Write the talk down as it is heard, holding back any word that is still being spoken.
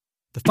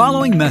The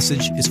following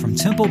message is from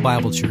Temple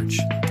Bible Church.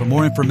 For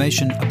more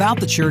information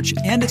about the church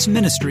and its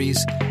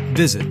ministries,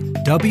 visit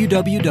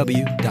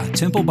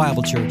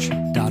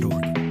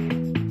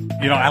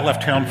www.templebiblechurch.org. You know, I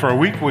left town for a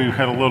week. We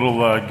had a little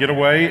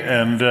getaway,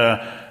 and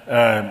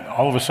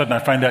all of a sudden I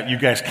find out you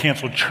guys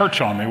canceled church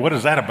on me. What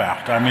is that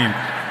about? I mean,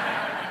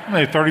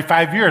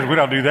 35 years, we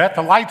don't do that.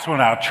 The lights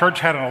went out.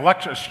 Chase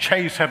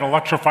had an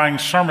electrifying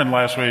sermon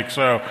last week,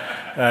 so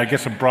I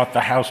guess it brought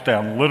the house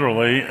down,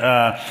 literally.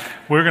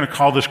 We're going to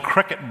call this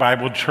Cricket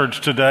Bible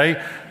Church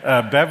today.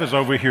 Bev is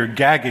over here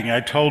gagging. I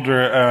told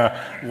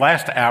her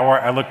last hour,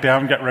 I looked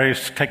down, got ready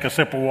to take a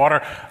sip of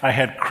water. I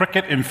had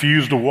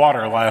cricket-infused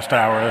water last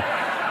hour.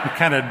 I'm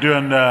kind of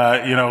doing,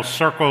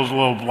 circles,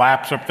 little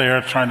laps up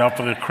there, trying to help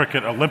for the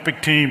cricket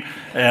Olympic team.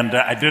 And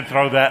I did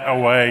throw that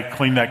away,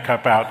 clean that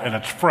cup out, and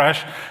it's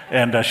fresh.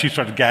 And she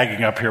started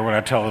gagging up here when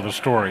I tell her the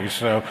story.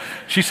 So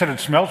she said, it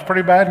smells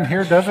pretty bad in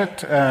here, does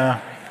it?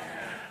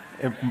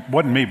 It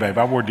wasn't me, babe.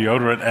 I wore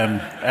deodorant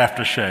and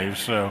aftershave.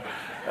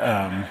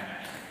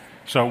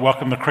 So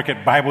welcome to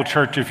Cricket Bible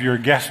Church. If you're a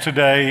guest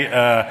today,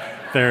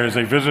 there's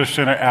a visitor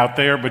center out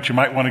there, but you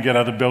might want to get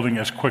out of the building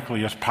as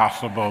quickly as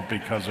possible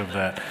because of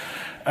that.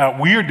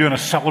 We are doing a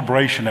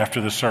celebration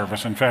after the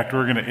service. In fact,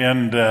 we're going to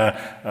end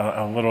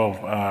a little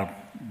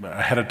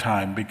ahead of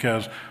time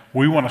because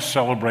we want to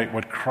celebrate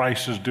what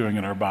Christ is doing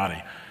in our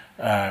body.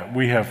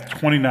 We have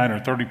 29 or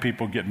 30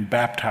 people getting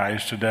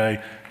baptized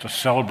today. It's a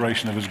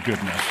celebration of His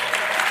goodness.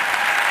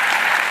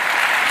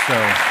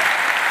 So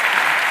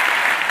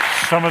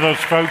some of those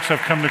folks have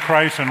come to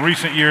Christ in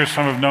recent years.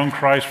 Some have known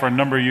Christ for a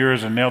number of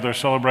years, and now they're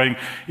celebrating.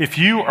 If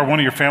you or one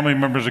of your family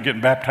members are getting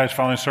baptized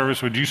following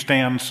service, would you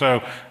stand?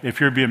 So if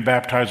you're being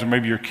baptized and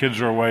maybe your kids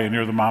are away and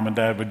you're the mom and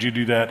dad, would you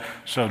do that?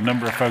 So a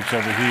number of folks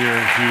over here,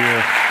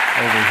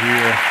 over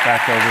here,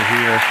 back over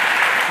here.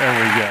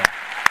 There we go.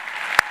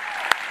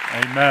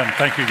 Amen.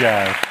 Thank you,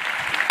 guys.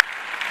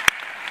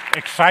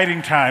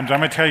 Exciting times. I'm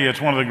going to tell you,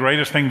 it's one of the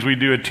greatest things we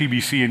do at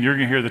TBC, and you're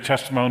going to hear the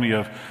testimony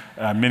of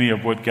many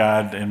of what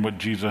God and what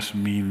Jesus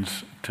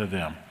means to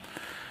them.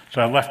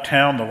 So I left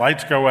town, the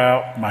lights go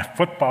out, my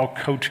football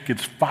coach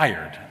gets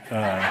fired.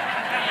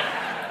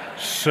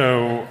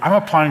 So I'm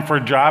applying for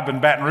a job in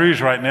Baton Rouge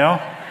right now.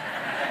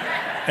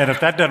 And if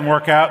that doesn't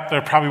work out,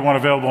 there'll probably one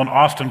available in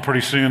Austin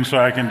pretty soon, so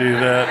I can do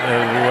that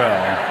as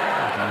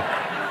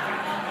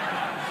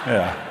well.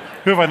 Yeah.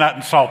 Who have I not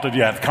insulted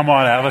yet? Come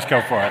on out, let's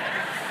go for it.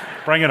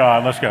 Bring it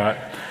on, let's go.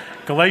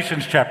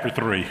 Galatians chapter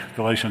 3.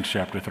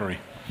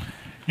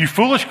 You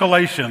foolish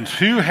Galatians,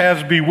 who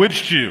has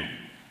bewitched you,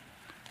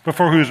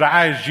 before whose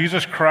eyes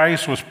Jesus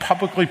Christ was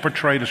publicly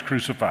portrayed as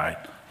crucified?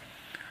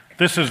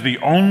 This is the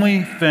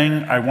only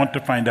thing I want to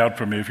find out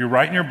from you. If you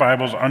write in your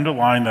Bibles,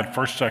 underline that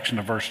first section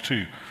of verse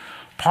 2.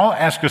 Paul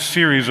asks a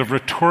series of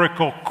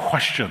rhetorical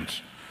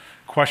questions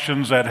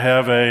that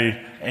have an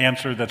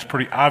answer that's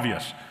pretty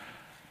obvious.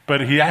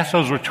 But he asks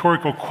those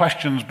rhetorical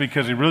questions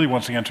because he really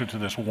wants the answer to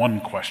this one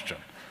question.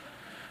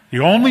 The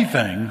only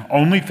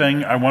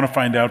thing I want to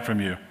find out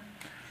from you,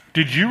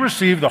 did you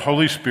receive the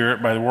Holy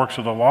Spirit by the works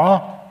of the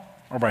law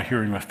or by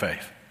hearing with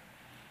faith?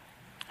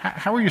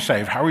 How were you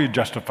saved? How were you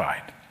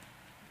justified?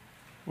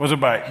 Was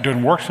it by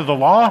doing works of the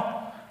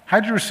law?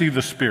 How did you receive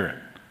the Spirit?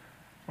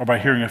 Or by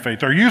hearing with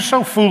faith? Are you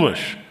so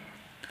foolish?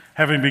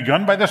 Having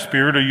begun by the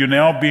Spirit, are you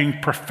now being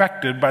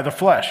perfected by the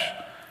flesh?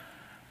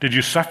 Did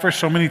you suffer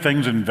so many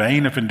things in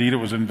vain, if indeed it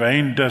was in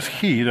vain? Does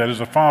He, that is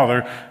the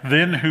Father,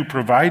 then who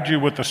provides you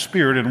with the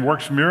Spirit and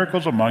works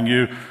miracles among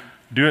you,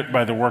 do it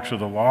by the works of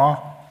the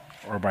law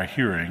or by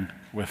hearing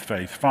with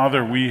faith?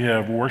 Father, we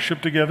have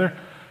worshiped together.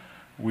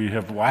 We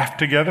have laughed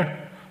together.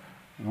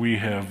 We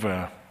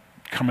have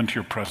come into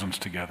your presence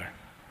together.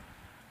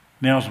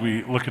 Now as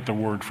we look at the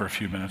Word for a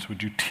few minutes,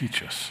 would you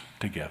teach us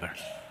together?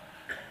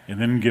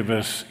 And then give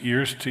us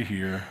ears to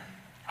hear,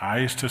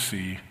 eyes to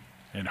see,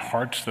 and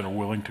hearts that are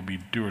willing to be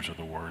doers of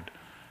the word.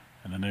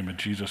 In the name of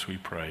Jesus we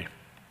pray.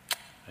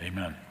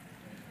 Amen.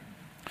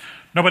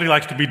 Nobody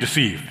likes to be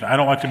deceived. I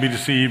don't like to be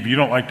deceived. You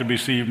don't like to be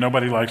deceived.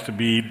 Nobody likes to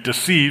be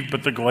deceived,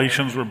 but the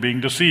Galatians were being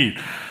deceived.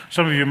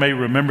 Some of you may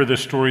remember this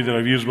story that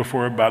I've used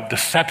before about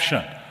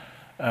deception.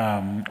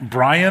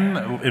 Brian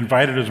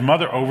invited his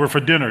mother over for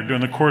dinner. During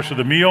the course of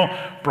the meal,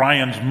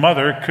 Brian's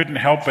mother couldn't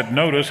help but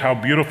notice how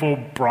beautiful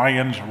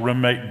Brian's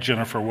roommate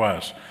Jennifer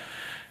was.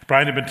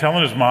 Brian had been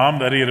telling his mom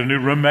that he had a new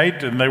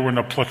roommate and they were in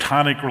a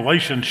platonic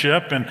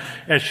relationship. And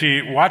as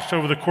she watched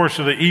over the course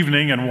of the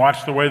evening and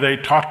watched the way they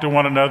talked to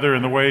one another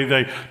and the way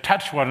they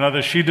touched one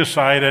another, she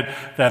decided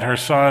that her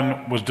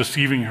son was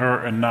deceiving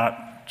her and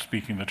not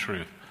speaking the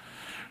truth.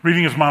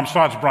 Reading his mom's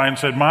thoughts, Brian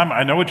said, "Mom,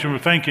 I know what you were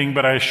thinking,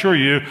 but I assure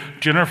you,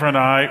 Jennifer and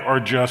I are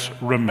just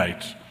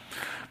roommates."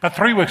 About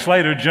 3 weeks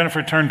later,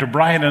 Jennifer turned to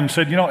Brian and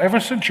said, ever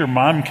since your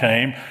mom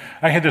came,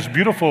 I had this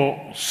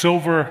beautiful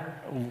silver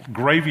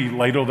gravy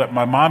ladle that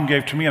my mom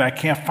gave to me and I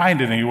can't find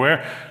it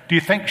anywhere. Do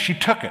you think she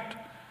took it?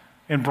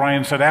 And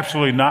Brian said,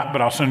 absolutely not,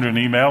 but I'll send her an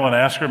email and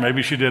ask her.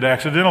 Maybe she did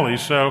accidentally.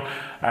 So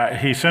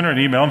he sent her an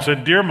email and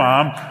said, Dear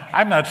Mom,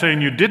 I'm not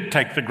saying you did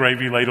take the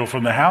gravy ladle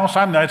from the house.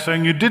 I'm not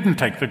saying you didn't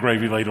take the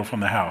gravy ladle from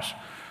the house.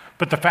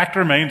 But the fact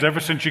remains, ever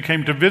since you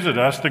came to visit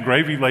us, the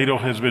gravy ladle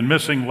has been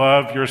missing.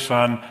 Love, your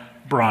son,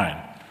 Brian.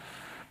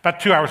 About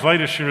 2 hours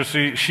later,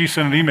 she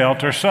sent an email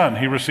to her son.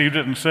 He received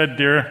it and said,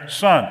 Dear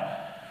son,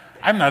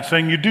 I'm not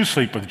saying you do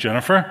sleep with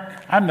Jennifer.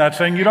 I'm not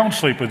saying you don't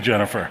sleep with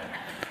Jennifer.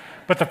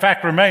 But the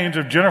fact remains,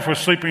 if Jennifer was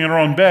sleeping in her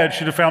own bed,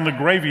 she'd have found the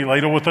gravy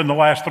ladle within the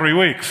last 3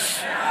 weeks.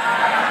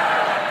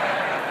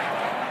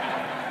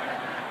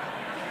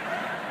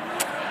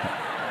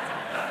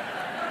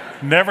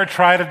 Never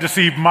try to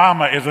deceive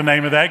mama is the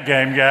name of that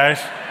game, guys.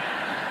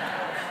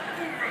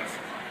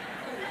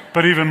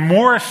 But even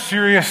more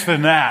serious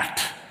than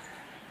that,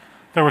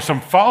 there were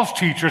some false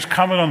teachers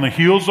coming on the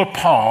heels of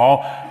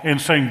Paul and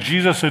saying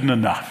Jesus isn't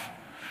enough.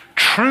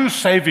 True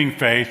saving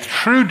faith,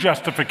 true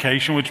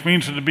justification, which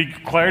means to be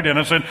declared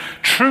innocent,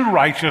 true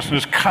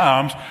righteousness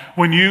comes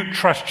when you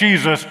trust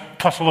Jesus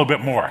plus a little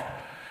bit more.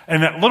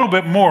 And that little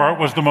bit more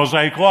was the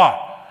Mosaic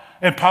Law.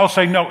 And Paul's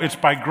saying, no, it's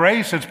by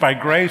grace, it's by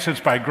grace, it's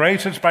by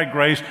grace, it's by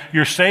grace.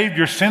 You're saved,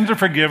 your sins are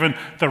forgiven,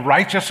 the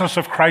righteousness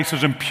of Christ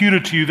is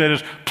imputed to you, that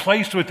is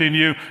placed within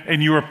you,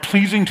 and you are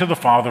pleasing to the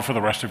Father for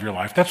the rest of your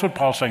life. That's what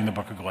Paul's saying in the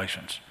book of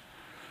Galatians.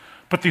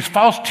 But these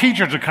false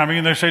teachers are coming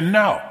and they're saying,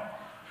 no,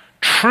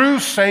 true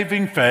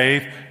saving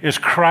faith is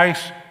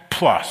Christ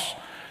plus.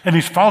 And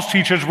these false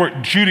teachers were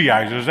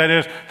Judaizers. That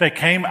is, they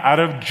came out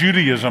of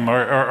Judaism,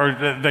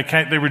 or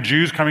they were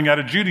Jews coming out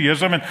of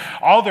Judaism. And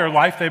all their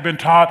life they've been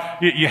taught,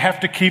 you have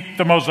to keep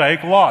the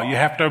Mosaic Law. You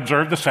have to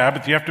observe the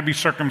Sabbath. You have to be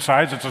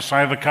circumcised. It's a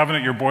sign of the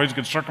covenant. Your boys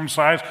get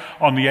circumcised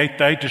on the 8th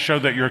day to show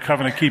that you're a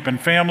covenant-keeping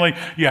family.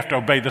 You have to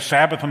obey the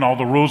Sabbath and all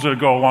the rules that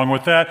go along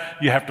with that.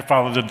 You have to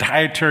follow the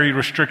dietary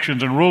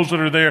restrictions and rules that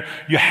are there.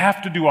 You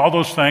have to do all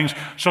those things.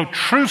 So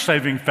true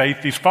saving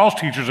faith, these false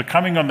teachers are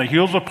coming on the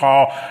heels of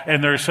Paul,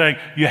 and they're saying,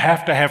 you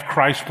have to have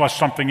Christ plus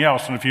something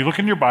else. And if you look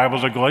in your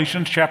Bibles at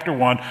Galatians chapter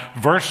 1,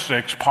 verse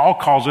 6, Paul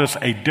calls this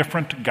a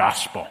different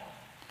gospel.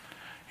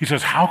 He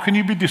says, how can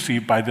you be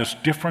deceived by this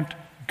different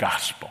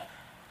gospel?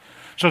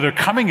 So they're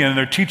coming in and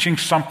they're teaching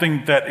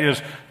something that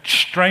is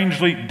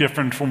strangely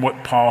different from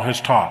what Paul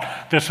has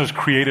taught. This has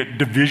created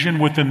division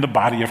within the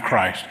body of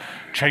Christ.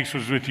 Chase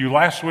was with you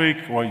last week.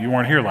 Well, you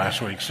weren't here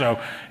last week,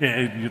 so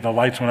the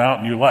lights went out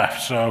and you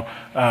left. So,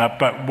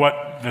 but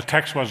what the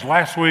text was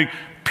last week,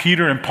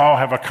 Peter and Paul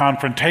have a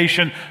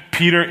confrontation.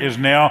 Peter is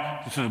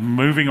now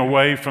moving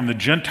away from the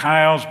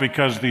Gentiles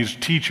because these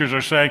teachers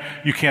are saying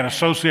you can't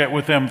associate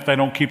with them if they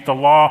don't keep the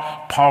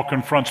law. Paul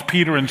confronts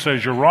Peter and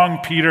says, you're wrong,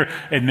 Peter,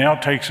 and now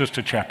takes us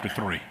to chapter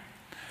 3.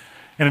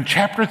 And in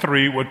chapter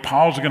 3, what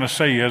Paul's going to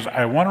say is,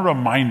 I want to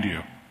remind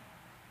you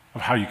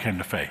of how you came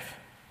to faith.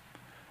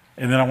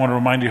 And then I want to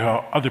remind you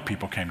how other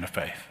people came to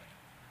faith.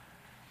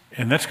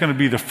 And that's going to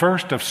be the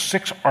first of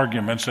 6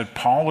 arguments that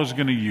Paul is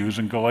going to use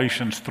in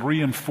Galatians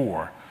 3 and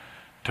 4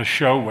 to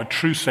show what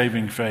true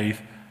saving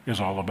faith is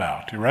all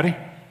about. You ready?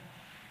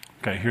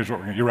 Okay, here's what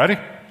we're going to do. You ready?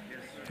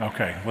 Yes,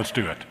 okay, let's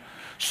do it.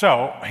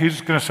 So he's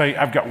going to say,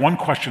 I've got one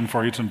question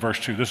for you. It's in verse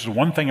 2. This is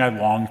one thing I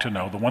long to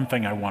know, the one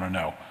thing I want to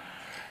know.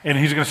 And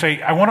he's going to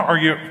say, I want to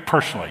argue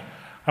personally.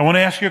 I want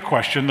to ask you a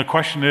question. The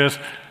question is,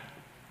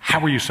 how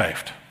were you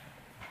saved?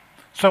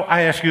 So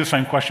I ask you the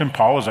same question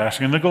Paul is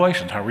asking in the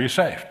Galatians. How were you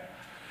saved?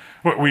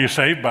 Were you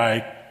saved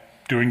by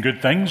doing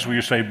good things? Were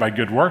you saved by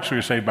good works? Were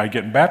you saved by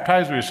getting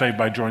baptized? Were you saved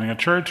by joining a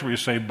church? Were you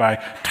saved by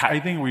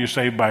tithing? Were you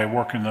saved by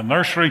working in the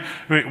nursery?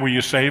 Were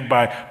you saved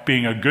by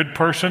being a good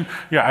person?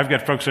 Yeah, I've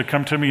got folks that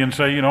come to me and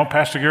say, you know,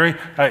 Pastor Gary,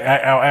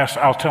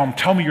 I'll tell them,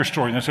 tell me your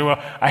story. And they say,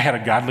 well, I had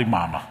a godly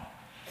mama.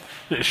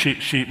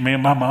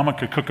 My mama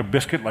could cook a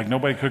biscuit like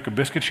nobody could cook a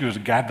biscuit. She was a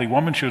godly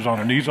woman. She was on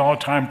her knees all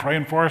the time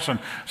praying for us. And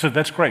I said,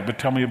 that's great, but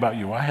tell me about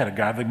you. I had a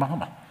godly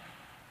mama.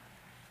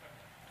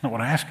 Not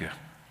what I ask you.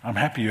 I'm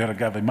happy you had a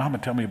godly mama.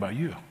 Tell me about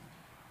you.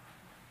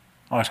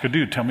 I'll ask a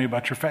dude, tell me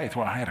about your faith.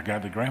 Well, I had a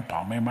godly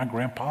grandpa. Man, my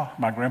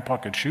grandpa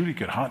could shoot, he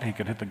could hunt, he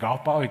could hit the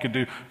golf ball,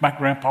 my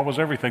grandpa was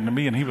everything to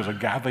me, and he was a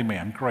godly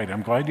man. Great,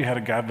 I'm glad you had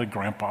a godly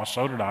grandpa.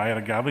 So did I. I had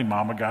a godly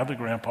mama, godly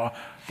grandpa.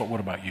 But what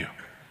about you?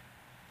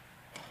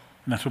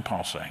 And that's what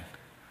Paul's saying.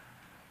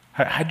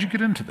 How'd you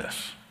get into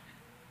this?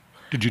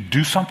 Did you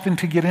do something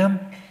to get in?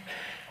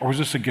 Or was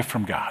this a gift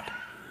from God?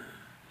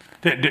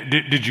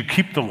 Did you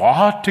keep the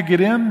law to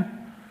get in?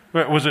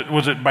 Was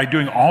it by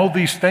doing all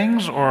these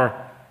things, or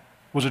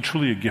was it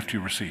truly a gift you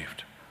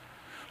received?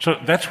 So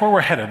that's where we're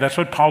headed. That's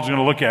what Paul's going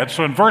to look at.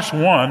 So in verse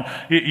 1,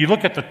 you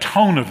look at the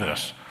tone of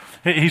this.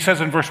 He says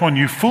in verse 1,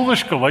 you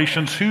foolish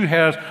Galatians, who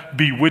has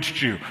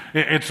bewitched you?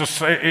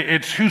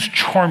 It's who's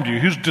charmed you,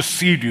 who's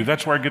deceived you.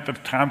 That's where I get the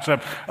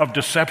concept of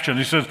deception.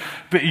 He says,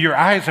 but your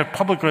eyes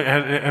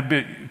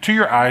to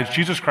your eyes,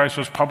 Jesus Christ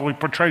was publicly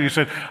portrayed. He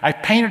said, I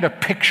painted a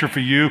picture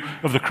for you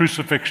of the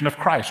crucifixion of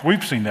Christ.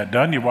 We've seen that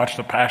done. You watch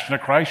The Passion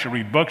of Christ, you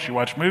read books, you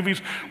watch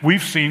movies.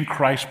 We've seen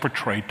Christ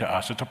portrayed to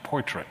us. It's a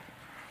portrait.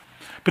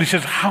 But he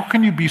says, how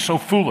can you be so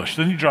foolish?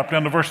 Then you drop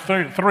down to verse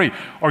 3.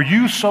 Are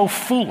you so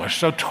foolish?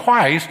 So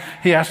twice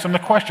he asks them the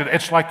question.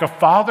 It's like a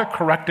father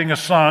correcting a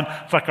son.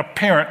 It's like a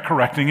parent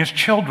correcting his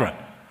children.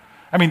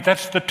 I mean,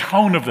 that's the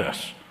tone of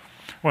this.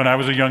 When I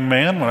was a young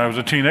man, when I was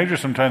a teenager,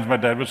 sometimes my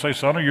dad would say,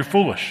 son, are you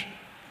foolish?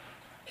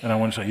 And I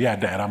wouldn't say, yeah,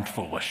 Dad, I'm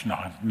foolish. No,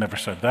 I never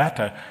said that.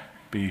 I'd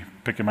be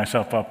picking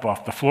myself up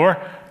off the floor.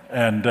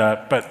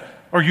 But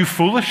are you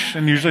foolish?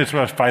 And usually it's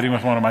when I was fighting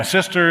with one of my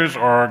sisters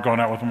or going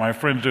out with my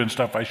friends doing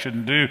stuff I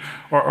shouldn't do.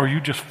 Or are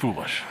you just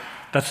foolish?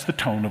 That's the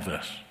tone of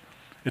this.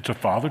 It's a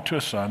father to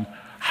a son.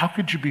 How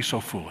could you be so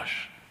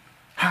foolish?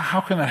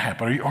 How can that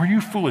happen? Are you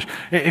foolish?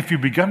 If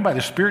you've begun by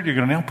the Spirit, you're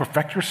going to now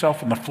perfect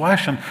yourself in the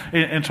flesh.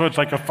 And so it's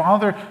like a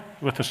father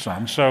with a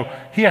son. So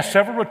he has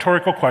several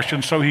rhetorical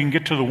questions so he can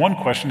get to the one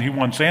question he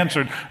once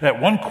answered. That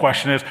one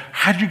question is,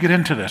 how did you get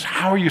into this?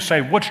 How are you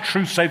saved? What's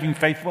true saving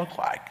faith look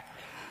like?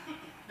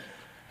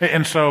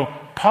 And so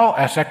Paul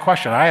asked that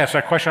question. I asked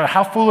that question,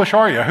 how foolish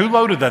are you? Who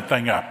loaded that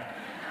thing up?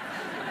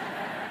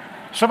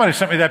 Somebody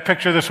sent me that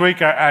picture this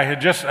week. I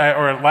had just,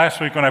 or last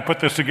week when I put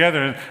this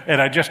together,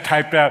 and I just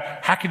typed out,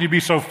 how can you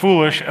be so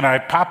foolish? And I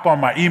popped on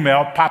my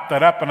email, popped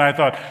that up, and I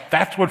thought,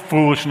 that's what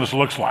foolishness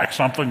looks like,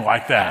 something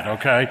like that,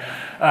 okay?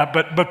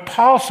 But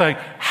Paul's saying,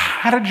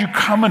 how did you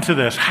come into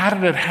this? How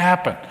did it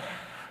happen?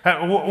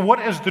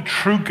 What is the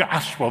true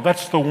gospel?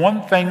 That's the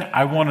one thing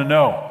I want to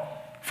know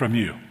from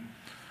you.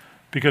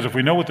 Because if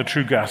we know what the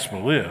true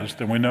gospel is,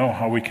 then we know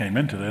how we came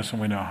into this and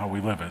we know how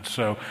we live it.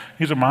 So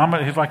he's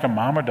like a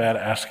mom or dad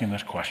asking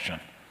this question.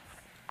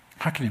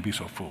 How can you be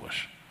so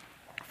foolish?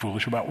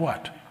 Foolish about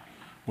what?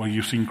 Well,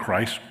 you've seen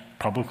Christ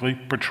publicly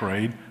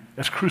portrayed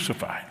as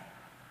crucified.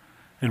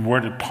 And where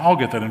did Paul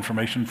get that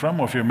information from?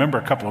 Well, if you remember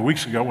a couple of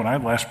weeks ago when I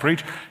last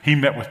preached, he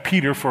met with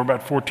Peter for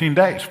about 15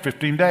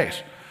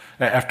 days.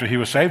 After he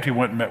was saved, he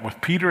went and met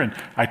with Peter, and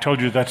I told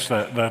you that's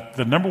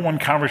the number one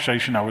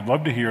conversation I would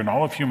love to hear in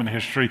all of human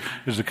history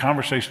is the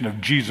conversation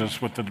of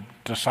Jesus with the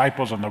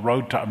disciples on the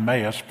road to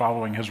Emmaus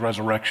following his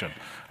resurrection.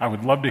 I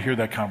would love to hear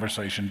that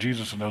conversation,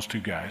 Jesus and those two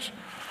guys.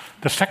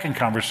 The second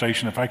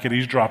conversation, if I could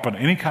eavesdrop on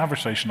any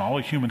conversation in all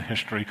of human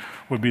history,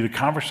 would be the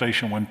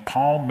conversation when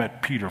Paul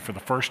met Peter for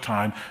the first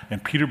time,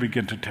 and Peter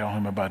began to tell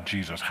him about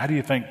Jesus. How do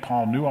you think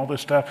Paul knew all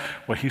this stuff?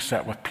 Well, he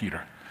sat with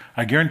Peter.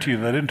 I guarantee you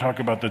they didn't talk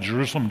about the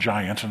Jerusalem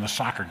Giants in the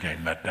soccer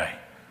game that day.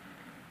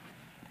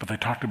 But they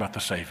talked about the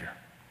Savior.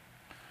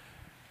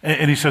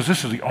 And he says,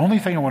 this is the only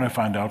thing I want to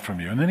find out from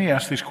you. And then he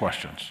asks these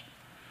questions.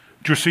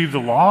 Did you receive the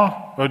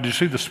law? Or did you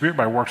receive the Spirit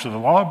by works of the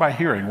law or by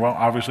hearing? Well,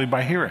 obviously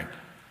by hearing.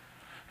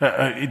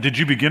 Did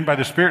you begin by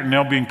the Spirit and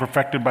now being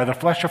perfected by the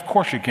flesh? Of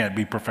course you can't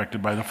be perfected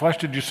by the flesh.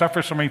 Did you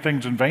suffer so many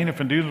things in vain, if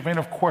indeed in vain?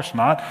 Of course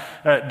not.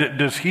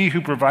 Does he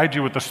who provides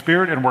you with the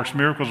Spirit and works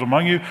miracles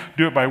among you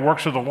do it by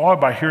works of the law or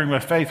by hearing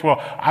with faith?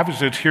 Well,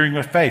 obviously it's hearing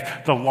with faith.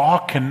 The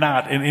law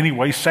cannot in any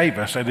way save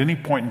us at any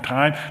point in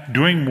time.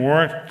 Doing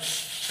more,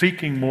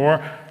 seeking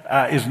more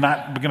is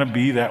not going to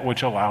be that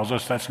which allows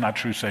us. That's not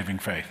true saving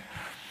faith.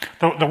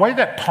 The way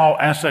that Paul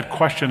asks that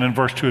question in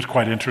verse 2 is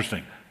quite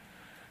interesting.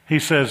 He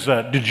says,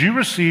 did you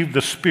receive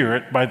the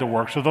Spirit by the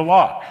works of the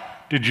law?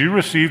 Did you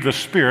receive the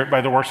Spirit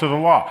by the works of the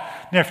law?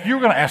 Now, if you were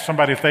going to ask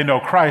somebody if they know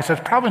Christ, that's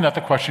probably not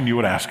the question you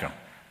would ask them.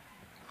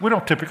 We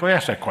don't typically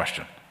ask that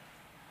question.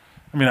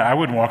 I mean, I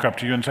wouldn't walk up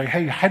to you and say,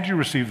 hey, how did you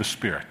receive the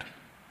Spirit?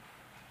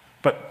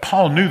 But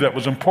Paul knew that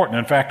was important.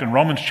 In fact, in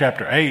Romans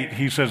chapter 8,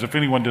 he says, if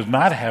anyone does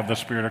not have the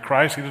Spirit of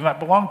Christ, he does not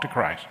belong to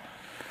Christ.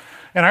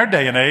 In our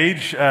day and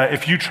age,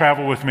 if you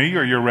travel with me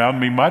or you're around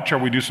me much or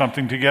we do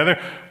something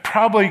together,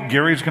 probably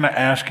Gary's going to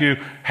ask you,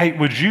 hey,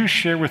 would you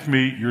share with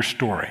me your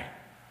story?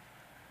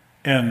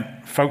 And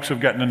folks have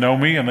gotten to know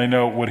me and they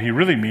know what he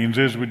really means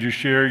is, would you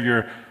share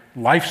your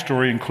life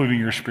story, including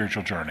your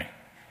spiritual journey?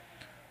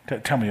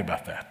 Tell me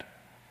about that.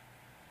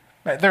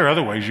 There are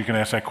other ways you can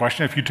ask that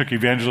question. If you took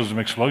Evangelism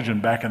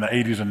Explosion back in the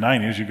 80s and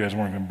 90s, you guys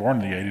weren't even born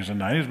in the 80s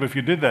and 90s, but if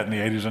you did that in the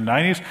 80s and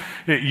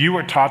 90s, you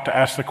were taught to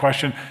ask the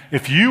question,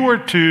 if you were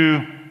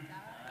to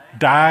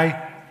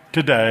die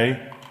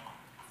today,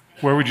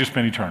 where would you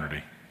spend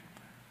eternity?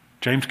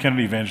 James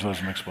Kennedy,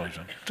 Evangelism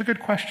Explosion. It's a good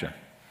question.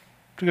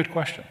 It's a good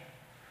question.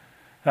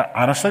 Now,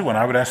 honestly, when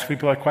I would ask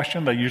people that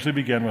question, they usually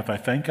begin with, I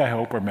think, I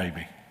hope, or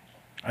maybe.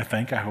 I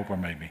think, I hope, or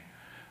maybe.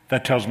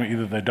 That tells me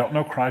either they don't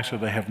know Christ or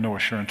they have no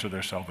assurance of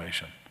their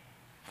salvation.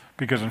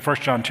 Because in 1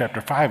 John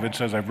chapter 5, it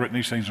says, I've written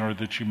these things in order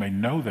that you may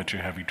know that you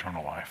have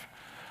eternal life.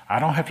 I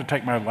don't have to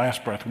take my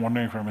last breath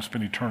wondering if I'm going to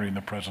spend eternity in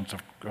the presence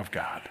of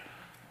God.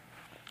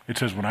 It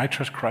says, when I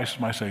trust Christ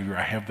as my Savior,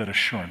 I have that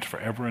assurance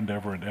forever and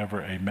ever and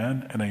ever.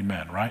 Amen and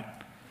amen, right?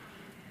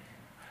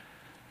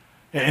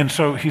 And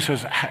so he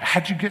says,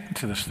 how'd you get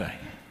into this thing?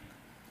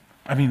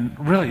 I mean,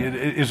 really,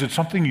 is it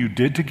something you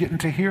did to get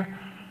into here?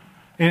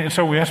 And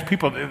so we ask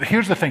people,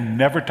 here's the thing,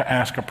 never to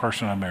ask a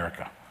person in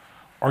America,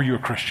 are you a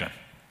Christian?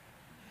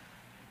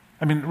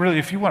 I mean, really,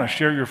 if you want to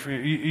share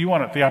you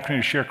want the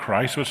opportunity to share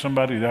Christ with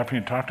somebody, the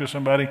opportunity to talk to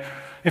somebody,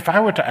 if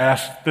I were to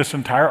ask this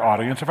entire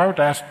audience, if I were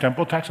to ask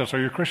Temple, Texas, are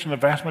you a Christian? The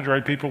vast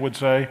majority of people would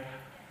say,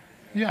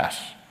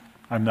 yes.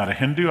 I'm not a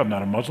Hindu, I'm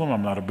not a Muslim,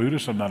 I'm not a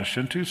Buddhist, I'm not a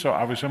Shinto, so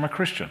obviously I'm a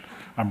Christian.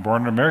 I'm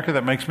born in America,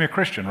 that makes me a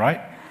Christian,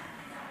 right?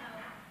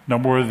 No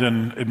more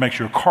than it makes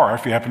you a car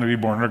if you happen to be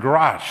born in a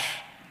garage.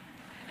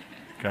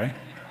 Okay?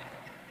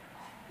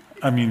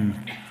 I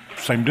mean,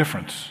 same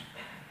difference.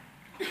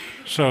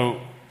 So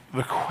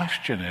the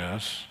question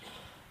is,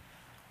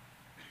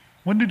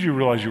 When did you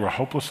realize you were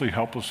hopelessly,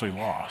 helplessly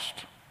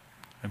lost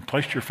and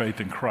placed your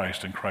faith in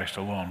Christ and Christ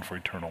alone for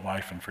eternal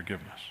life and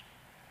forgiveness?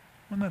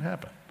 When did that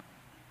happen?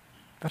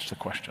 That's the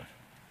question.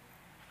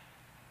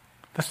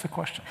 That's the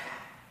question.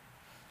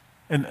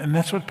 And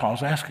that's what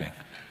Paul's asking.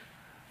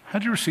 How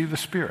did you receive the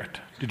Spirit?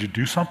 Did you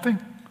do something?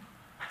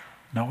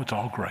 No, it's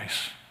all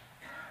grace.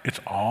 It's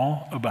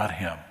all about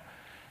Him.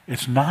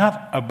 It's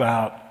not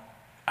about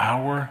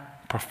our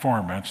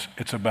performance.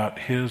 It's about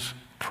His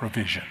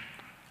provision.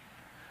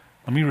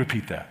 Let me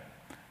repeat that.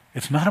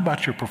 It's not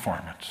about your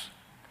performance.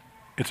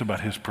 It's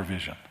about His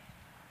provision.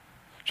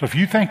 So if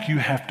you think you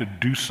have to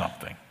do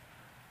something,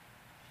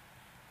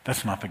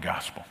 that's not the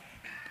gospel.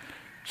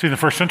 See, in the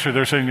first century,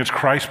 they're saying it's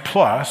Christ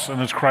plus,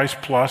 and it's Christ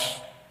plus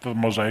the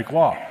Mosaic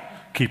law,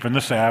 keeping the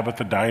Sabbath,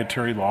 the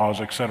dietary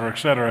laws, et cetera, et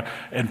cetera.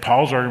 And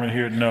Paul's argument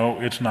here, no,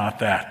 it's not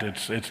that.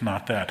 It's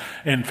not that.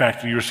 In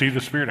fact, you receive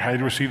the Spirit. How do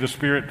you receive the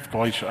Spirit?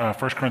 1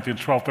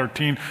 Corinthians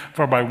 12:13,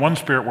 for by one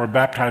Spirit we're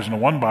baptized into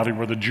one body,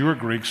 whether Jew or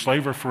Greek,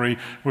 slave or free,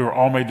 we were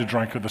all made to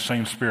drink of the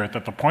same Spirit.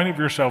 That the point of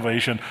your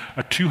salvation,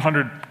 a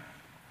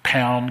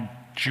 200-pound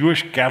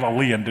Jewish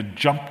Galilean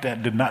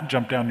did not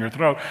jump down your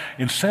throat.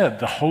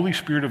 Instead, the Holy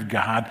Spirit of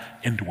God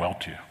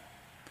indwelt you.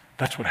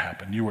 That's what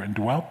happened. You were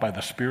indwelt by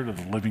the Spirit of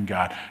the living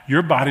God.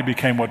 Your body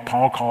became what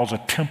Paul calls a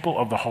temple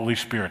of the Holy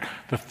Spirit.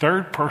 The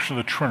third person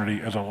of the Trinity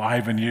is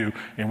alive in you,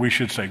 and we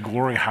should say,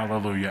 glory,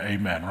 hallelujah,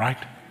 amen, right?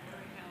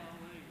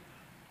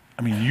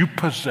 I mean, you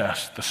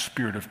possess the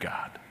Spirit of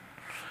God.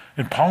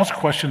 And Paul's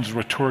question is a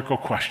rhetorical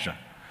question.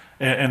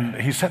 And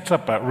he sets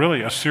up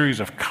really a series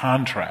of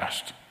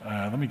contrasts.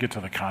 Let me get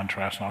to the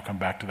contrast, and I'll come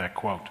back to that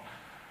quote.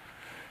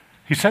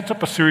 He sets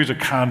up a series of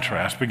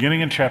contrasts,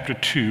 beginning in chapter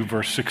 2,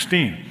 verse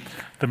 16.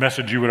 The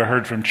message you would have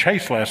heard from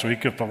Chase last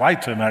week, if the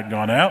lights had not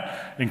gone out,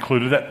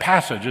 included that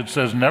passage. It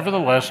says,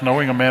 nevertheless,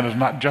 knowing a man is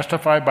not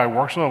justified by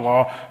works of the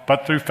law,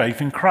 but through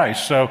faith in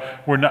Christ. So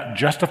we're not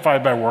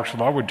justified by works of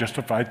the law, we're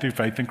justified through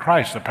faith in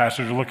Christ, the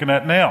passage we're looking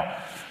at now.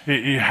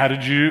 How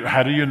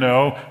do you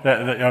know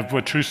that of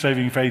what true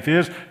saving faith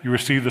is? You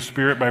receive the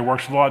Spirit by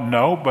works of the law?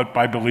 No, but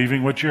by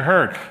believing what you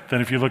heard. Then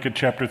if you look at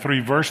chapter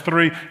 3, verse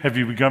 3, have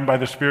you begun by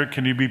the Spirit?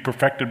 Can you be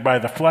perfected by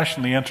the flesh?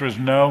 And the answer is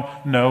no,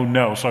 no,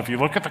 no. So if you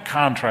look at the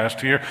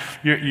contrast here,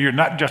 you're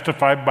not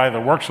justified by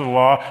the works of the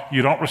law.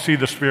 You don't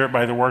receive the Spirit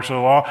by the works of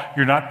the law.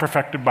 You're not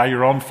perfected by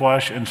your own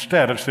flesh.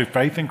 Instead, it's through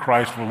faith in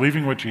Christ,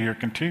 believing what you hear,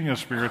 continuing the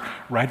Spirit,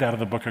 right out of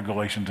the book of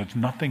Galatians. It's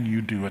nothing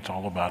you do. It's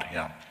all about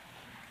Him.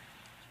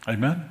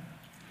 Amen?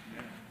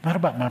 Not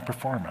about my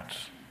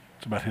performance.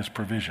 It's about His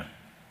provision.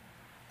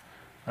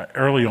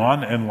 Early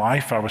on in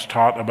life, I was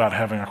taught about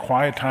having a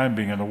quiet time,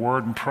 being in the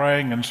Word and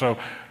praying, and so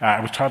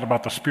I was taught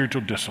about the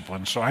spiritual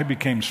discipline. So I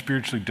became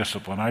spiritually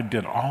disciplined. I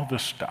did all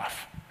this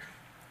stuff.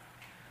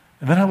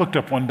 And then I looked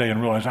up one day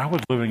and realized I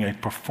was living a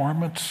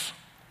performance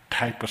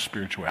type of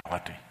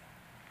spirituality.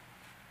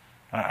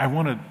 I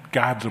wanted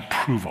God's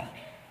approval.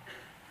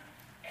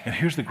 And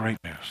here's the great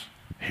news.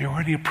 He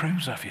already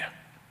approves of you.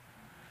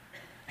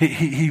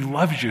 He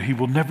loves you. He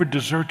will never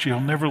desert you.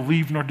 He'll never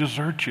leave nor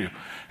desert you.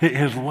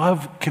 His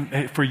love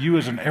for you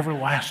is an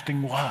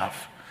everlasting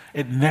love.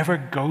 It never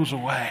goes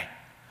away.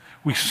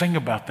 We sing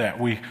about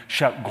that. We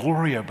shout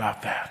glory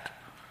about that.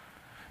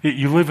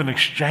 You live an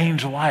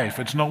exchange life.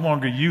 It's no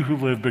longer you who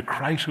live, but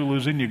Christ who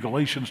lives in you,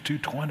 Galatians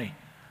 2:20.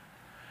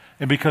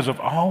 And because of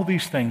all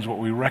these things, what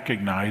we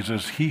recognize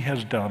is He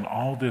has done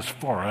all this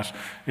for us.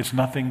 It's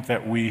nothing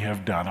that we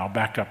have done. I'll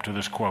back up to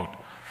this quote.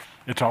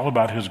 It's all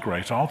about His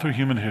grace. All through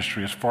human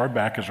history, as far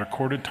back as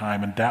recorded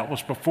time and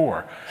doubtless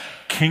before,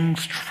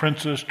 kings,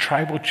 princes,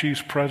 tribal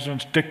chiefs,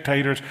 presidents,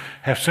 dictators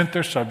have sent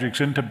their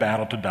subjects into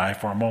battle to die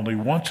for Him. Only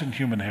once in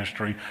human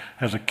history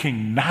has a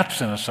king not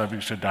sent his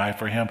subjects to die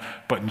for him,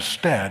 but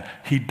instead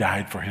He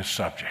died for His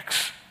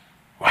subjects.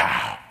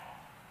 Wow.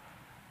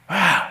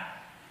 Wow.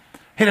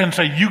 He doesn't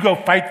say, you go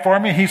fight for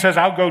me. He says,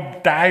 I'll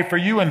go die for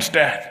you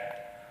instead.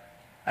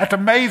 That's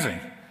amazing.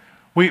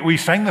 We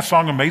sang the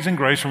song Amazing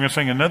Grace. We're going to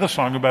sing another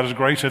song about His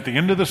grace at the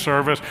end of the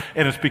service,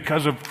 and it's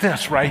because of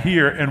this right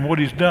here and what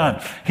He's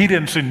done. He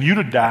didn't send you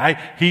to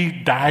die. He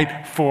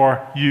died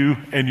for you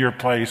in your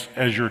place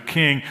as your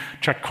king.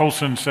 Chuck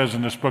Colson says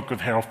in this book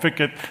with Harold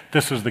Fickett,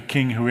 this is the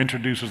king who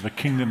introduces the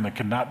kingdom that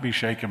cannot be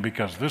shaken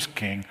because this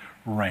king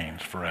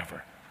reigns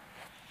forever.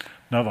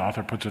 Another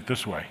author puts it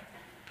this way.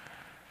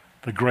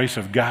 The grace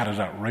of God is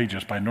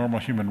outrageous. By normal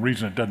human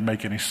reason, it doesn't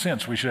make any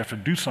sense. We should have to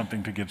do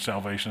something to get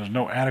salvation. There's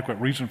no adequate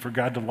reason for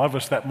God to love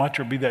us that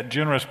much or be that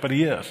generous, but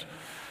He is.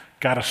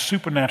 God is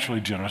supernaturally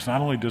generous.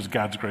 Not only does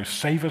God's grace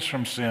save us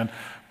from sin,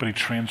 but He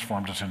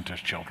transforms us into His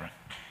children.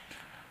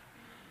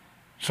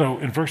 So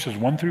in verses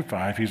 1 through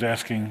 5, He's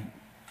asking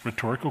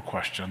rhetorical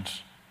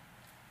questions,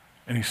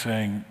 and He's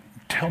saying,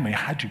 tell me,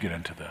 how'd you get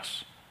into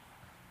this?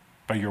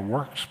 By your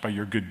works? By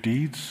your good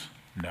deeds?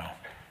 No.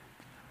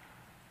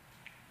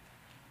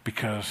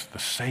 Because the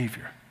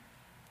Savior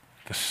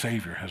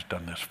has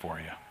done this for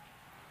you.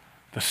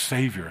 The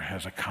Savior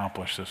has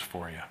accomplished this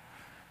for you.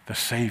 The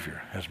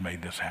Savior has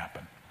made this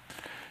happen.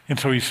 And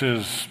so he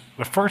says,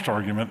 the first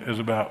argument is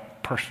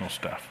about personal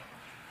stuff.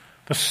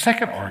 The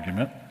second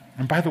argument,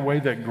 And by the way,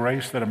 that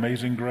grace, that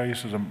amazing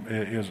grace,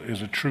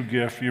 is a true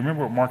gift. You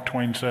remember what Mark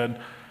Twain said?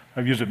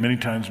 I've used it many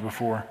times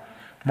before.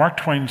 Mark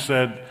Twain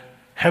said,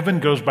 heaven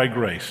goes by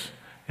grace.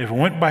 If it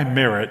went by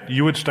merit,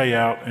 you would stay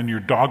out and your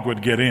dog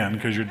would get in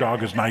because your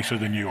dog is nicer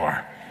than you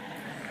are.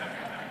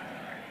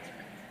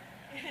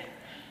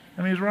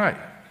 And he's right.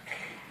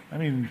 I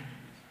mean,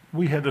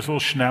 we had this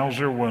little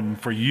schnauzer one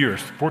for years,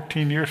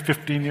 14 years,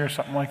 15 years,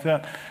 something like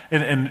that.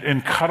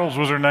 And Cuddles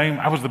was her name.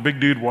 I was the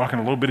big dude walking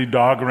a little bitty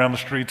dog around the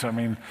streets. I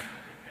mean,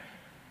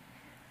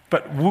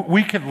 but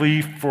we could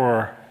leave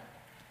for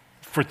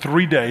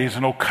 3 days,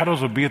 and old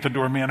Cuddles would be at the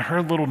door. Man,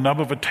 her little nub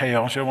of a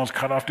tail, she almost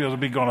cut off tails,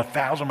 would be going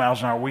 1,000 miles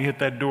an hour. We hit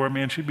that door,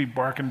 man, she'd be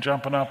barking,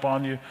 jumping up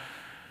on you.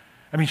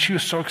 I mean, she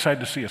was so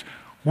excited to see us.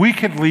 We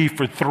could leave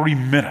for 3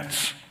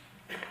 minutes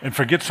and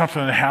forget something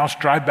in the house,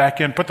 drive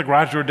back in, put the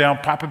garage door down,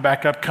 pop it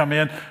back up, come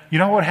in. You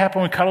know what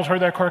happened when Cuddles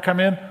heard that car come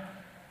in?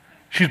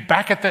 She's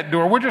back at that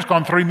door. We're just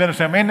going 3 minutes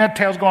now. Man, that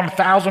tail's going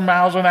 1,000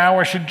 miles an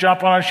hour. She'd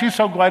jump on it. She's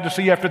so glad to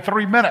see you after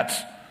 3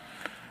 minutes.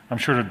 I'm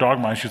sure in her dog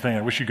mind she's thinking,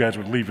 I wish you guys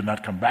would leave and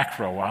not come back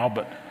for a while,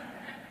 but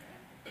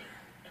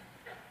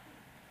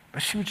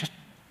she was just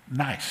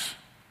nice.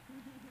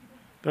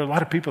 There are a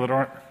lot of people that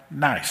aren't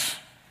nice.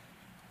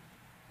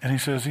 And he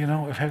says, you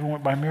know, if heaven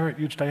went by merit,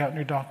 you'd stay out and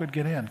your dog would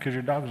get in because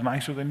your dog's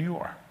nicer than you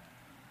are.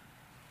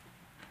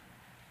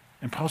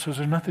 And Paul says,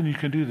 there's nothing you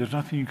can do. There's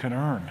nothing you can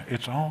earn.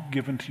 It's all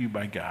given to you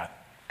by God.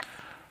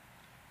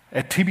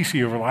 At TBC,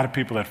 there are a lot of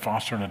people that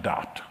foster and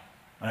adopt.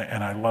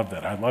 And I love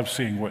that. I love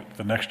seeing what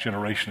the next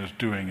generation is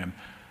doing. And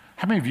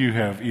how many of you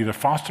have either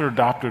fostered,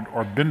 adopted,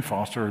 or been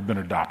fostered or been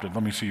adopted?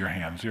 Let me see your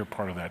hands. You're a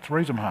part of that. So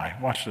raise them high.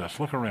 Watch this.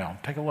 Look around.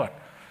 Take a look.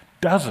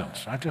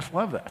 Dozens. I just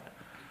love that.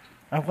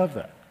 I love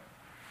that.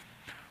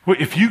 Well,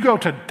 if you go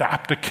to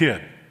adopt a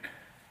kid,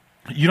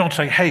 you don't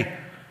say, hey,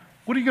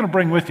 what are you going to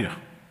bring with you?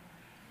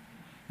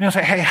 You don't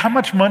say, hey, how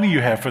much money you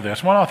have for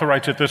this? One author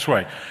writes it this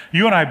way.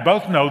 You and I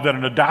both know that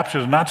an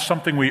adoption is not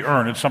something we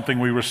earn, it's something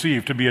we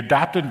receive. To be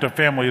adopted into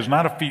family is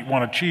not a feat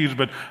one achieves,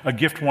 but a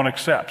gift one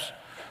accepts.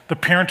 The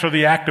parents are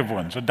the active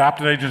ones.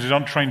 Adopted agencies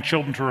don't train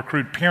children to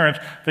recruit parents.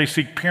 They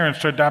seek parents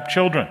to adopt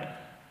children.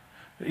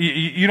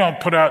 You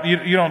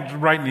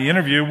don't write in the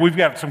interview, we've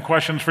got some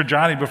questions for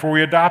Johnny before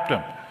we adopt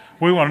him.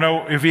 We want to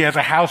know if he has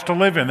a house to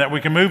live in that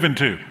we can move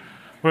into.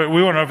 We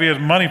want to know if he has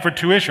money for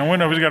tuition. We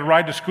want to know if he's got to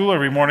ride to school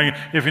every morning,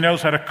 if he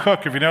knows how to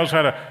cook, if he knows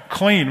how to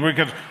clean.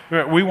 Because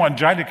we want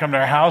Johnny to come to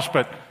our house,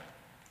 but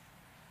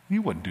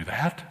you wouldn't do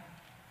that.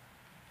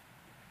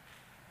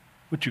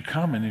 But you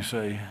come and you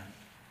say,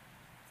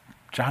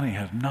 Johnny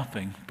has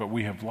nothing, but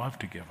we have love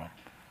to give him.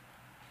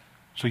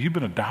 So you've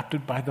been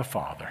adopted by the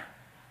Father.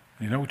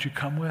 And you know what you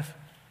come with?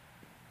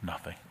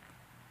 Nothing.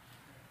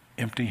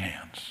 Empty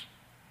hands.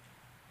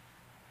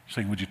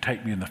 Saying, would you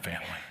take me in the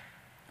family?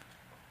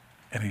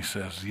 And he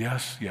says,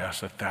 yes,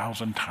 yes,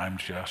 1,000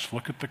 times yes.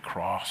 Look at the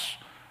cross.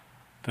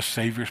 The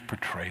Savior's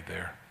portrayed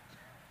there.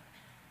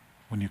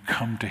 When you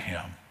come to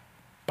him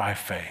by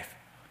faith,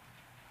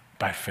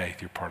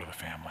 you're part of the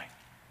family.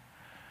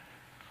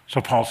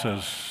 So Paul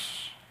says,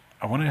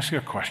 I want to ask you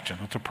a question.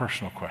 It's a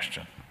personal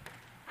question.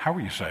 How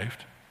were you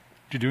saved?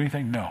 Did you do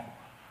anything? No.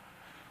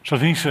 So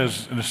then he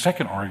says, in the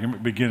second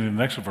argument, beginning in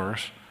the next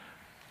verse,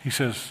 he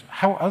says,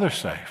 how are others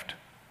saved?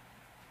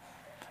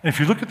 And if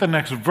you look at the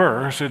next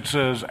verse, it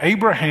says,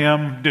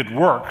 Abraham did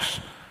works,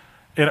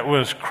 and it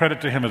was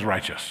credit to him as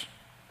righteous.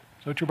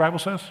 Is that what your Bible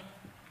says?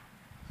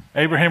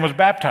 Abraham was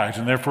baptized,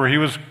 and therefore he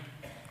was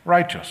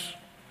righteous.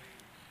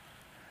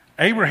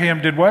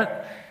 Abraham did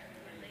what?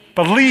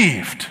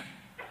 Believed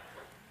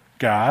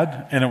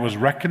God, and it was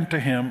reckoned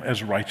to him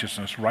as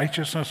righteousness.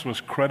 Righteousness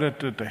was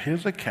credited to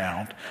his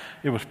account.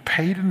 It was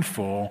paid in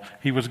full.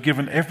 He was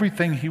given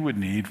everything he would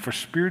need for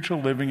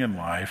spiritual living in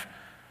life.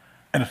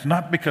 And it's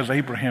not because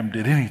Abraham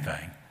did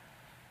anything.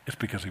 It's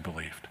because he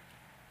believed.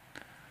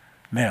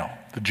 Now,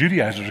 the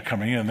Judaizers are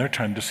coming in, and they're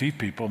trying to deceive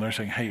people, and they're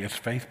saying, hey, it's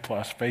faith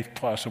plus,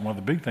 and one of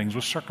the big things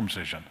was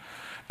circumcision.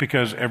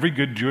 Because every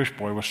good Jewish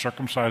boy was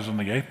circumcised on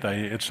the 8th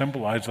day. It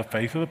symbolized the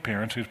faith of the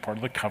parents who's part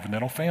of the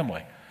covenantal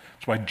family.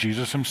 That's why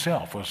Jesus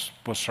himself was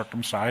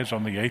circumcised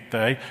on the 8th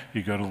day.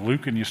 You go to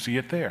Luke and you see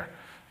it there.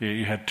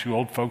 You had two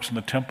old folks in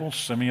the temple,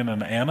 Simeon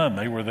and Anna, and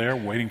they were there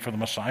waiting for the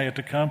Messiah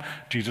to come.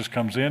 Jesus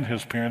comes in.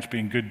 His parents,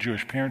 being good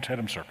Jewish parents, had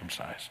him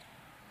circumcised,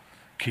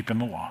 keeping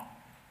the law.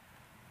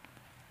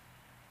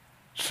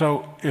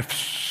 So if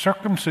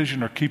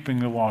circumcision or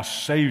keeping the law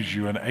saves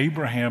you, and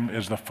Abraham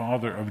is the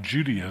father of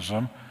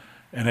Judaism,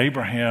 and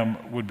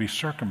Abraham would be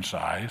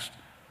circumcised,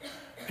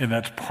 and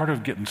that's part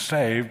of getting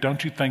saved,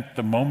 don't you think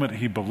the moment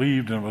he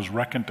believed and it was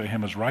reckoned to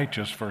him as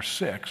righteous, verse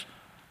 6,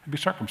 he'd be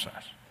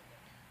circumcised?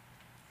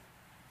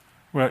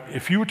 Well,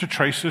 if you were to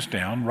trace this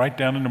down, write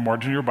down in the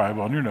margin of your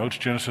Bible on your notes,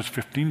 Genesis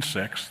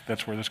 15:6,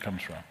 that's where this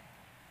comes from.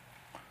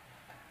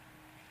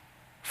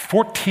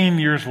 14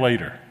 years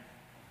later,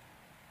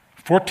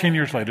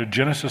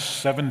 Genesis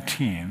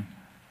 17,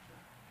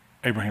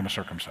 Abraham is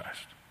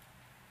circumcised.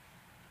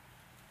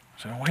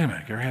 So wait a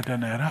minute, Gary, that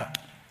doesn't add up.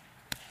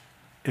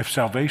 If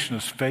salvation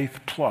is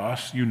faith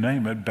plus, you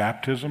name it,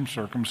 baptism,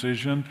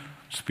 circumcision,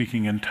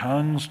 speaking in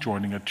tongues,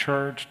 joining a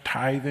church,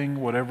 tithing,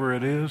 whatever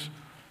it is,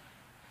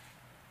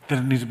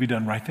 then it needs to be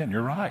done right then.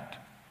 You're right.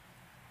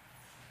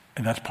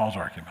 And that's Paul's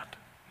argument.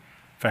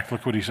 In fact,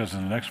 look what he says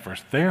in the next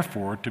verse.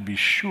 Therefore, to be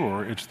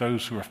sure, it's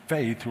those who are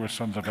faith who are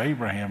sons of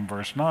Abraham,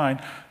 verse 9.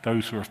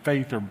 Those who are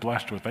faith are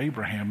blessed with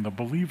Abraham, the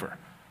believer.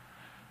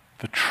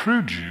 The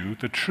true Jew,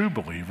 the true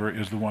believer,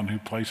 is the one who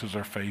places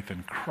their faith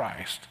in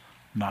Christ,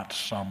 not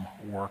some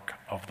work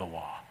of the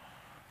law,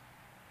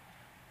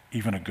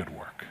 even a good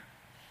work.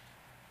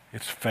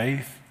 It's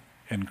faith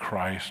in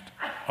Christ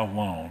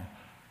alone.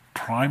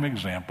 Prime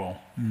example,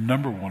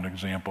 number one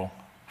example,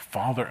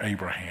 Father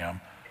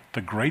Abraham,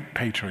 the great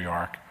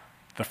patriarch,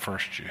 the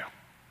first Jew.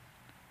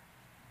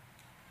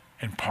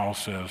 And Paul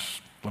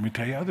says, let me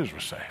tell you, others were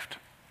saved.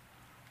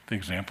 The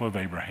example of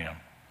Abraham.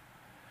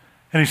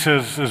 And he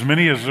says, as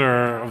many as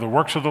are of the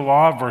works of the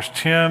law, verse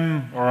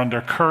 10, are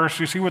under curse.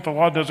 You see what the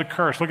law does at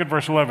curse. Look at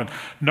verse 11.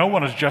 No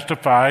one is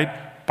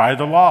justified by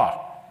the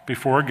law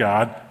before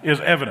God is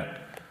evident.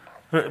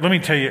 Let me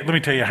tell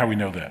you how we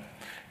know that.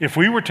 If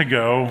we were to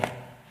go,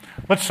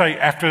 let's say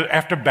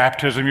after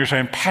baptism, you're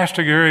saying,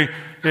 Pastor Gary,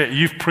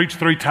 you've preached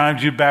 3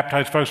 times, you've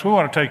baptized folks. We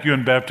want to take you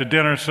and Bev to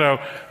dinner, so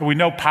we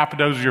know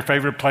Pappadeaux's is your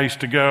favorite place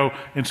to go,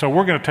 and so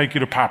we're going to take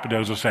you to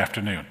Pappadeaux's this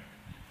afternoon.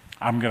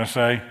 I'm going to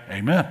say,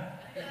 amen.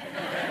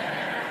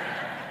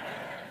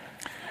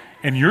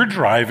 And you're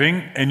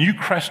driving, and you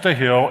crest a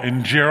hill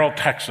in Gerald,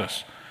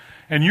 Texas,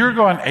 and you're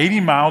going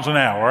 80 miles an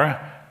hour,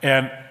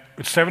 and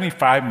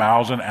 75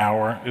 miles an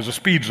hour is a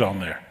speed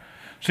zone there.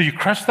 So you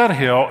crest that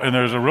hill, and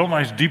there's a real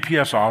nice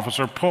DPS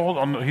officer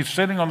he's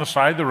sitting on the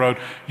side of the road.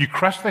 You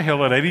crest the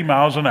hill at 80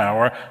 miles an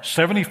hour,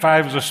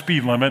 75 is a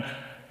speed limit.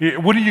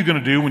 What are you going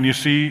to do when you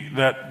see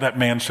that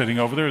man sitting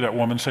over there, that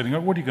woman sitting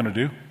over? What are you going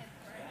to do?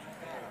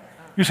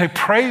 You say,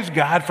 praise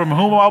God from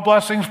whom all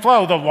blessings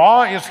flow. The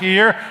law is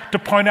here to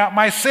point out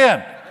my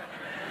sin.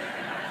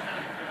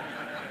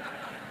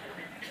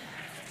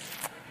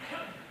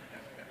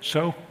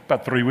 So,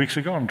 about 3 weeks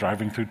ago, I'm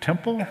driving through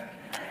Temple.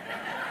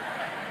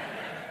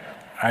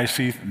 I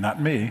see,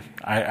 not me,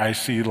 I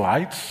see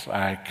lights.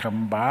 I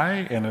come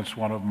by, and it's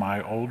one of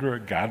my older,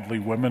 godly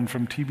women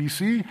from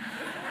TBC.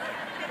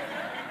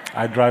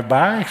 I drive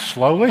by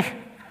slowly.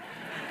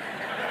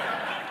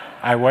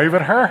 I wave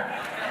at her.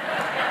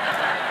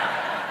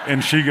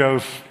 And she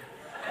goes,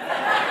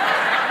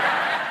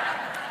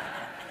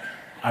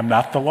 I'm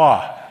not the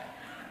law.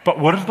 But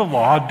what does the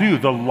law do?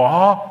 The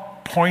law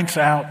points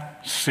out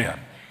sin.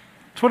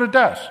 That's what it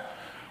does.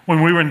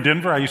 When we were in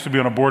Denver, I used to be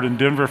on a board in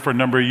Denver for a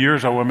number of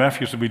years.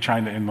 OMF used to be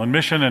China Inland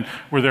Mission, and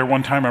we're there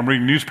one time. I'm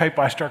reading newspaper.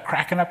 I start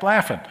cracking up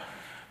laughing.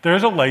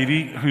 There's a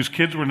lady whose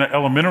kids were in the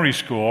elementary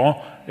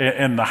school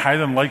in the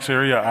Highland Lakes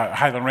area,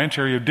 Highland Ranch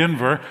area of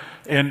Denver,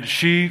 and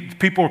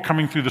people were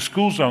coming through the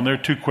school zone there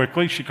too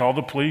quickly. She called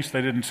the police.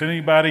 They didn't send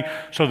anybody.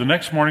 So the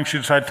next morning, she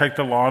decided to take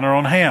the law in her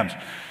own hands.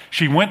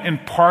 She went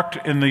and parked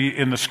in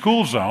the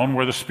school zone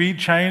where the speed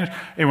changed,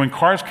 and when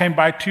cars came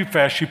by too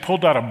fast, she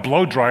pulled out a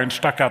blow dryer and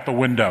stuck out the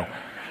window.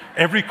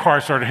 Every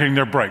car started hitting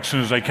their brakes as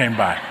soon as they came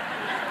by.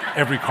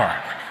 Every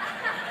car.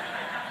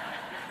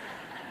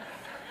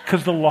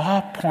 Because the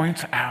law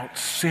points out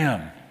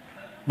sin.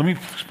 Let me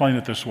explain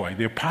it this way.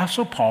 The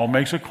Apostle Paul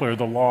makes it clear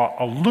the law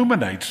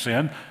illuminates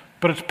sin,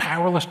 but it's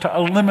powerless to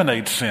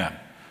eliminate sin.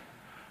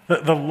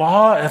 The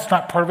law, it's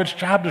not part of its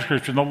job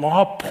description. The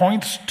law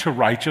points to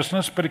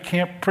righteousness, but it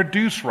can't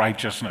produce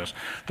righteousness.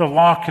 The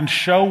law can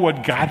show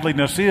what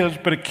godliness is,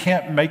 but it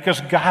can't make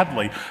us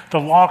godly. The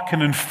law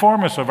can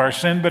inform us of our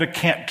sin, but it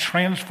can't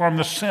transform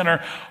the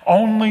sinner.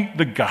 Only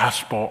the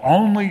gospel,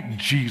 only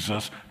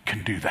Jesus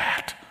can do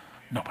that.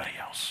 Nobody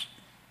else.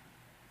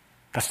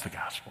 That's the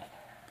gospel.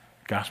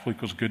 Gospel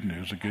equals good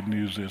news. The good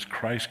news is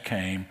Christ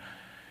came.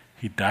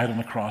 He died on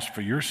the cross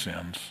for your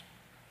sins.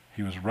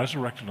 He was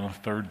resurrected on the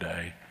third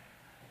day.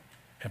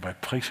 And by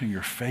placing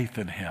your faith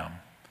in him,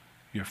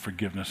 you have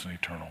forgiveness and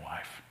eternal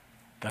life.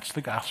 That's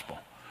the gospel.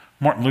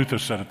 Martin Luther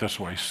said it this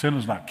way: sin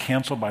is not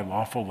canceled by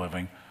lawful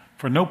living,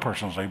 for no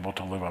person is able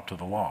to live up to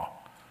the law.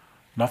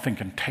 Nothing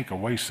can take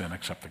away sin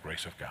except the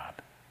grace of God.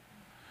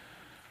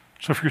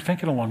 So if you're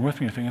thinking along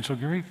with me, you're thinking, so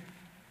Gary,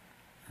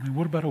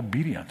 what about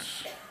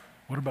obedience?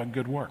 What about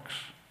good works?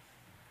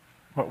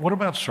 What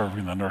about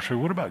serving the nursery?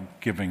 What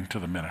about giving to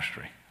the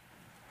ministry?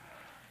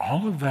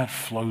 All of that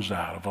flows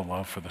out of a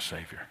love for the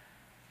Savior.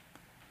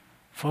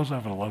 Flows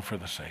out of a love for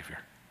the Savior.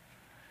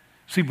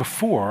 See,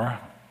 before,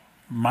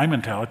 my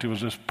mentality was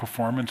this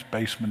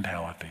performance-based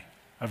mentality.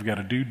 I've got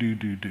to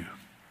do.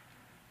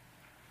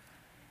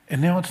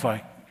 And now it's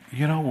like,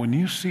 when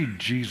you see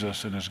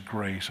Jesus and his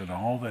grace and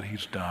all that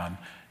he's done,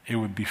 it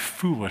would be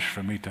foolish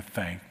for me to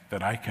think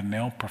that I can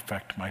now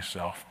perfect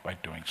myself by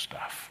doing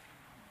stuff.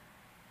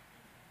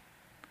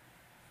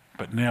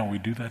 But now we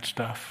do that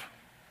stuff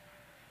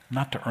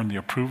not to earn the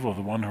approval of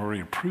the one who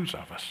already approves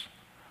of us,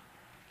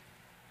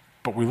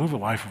 but we live a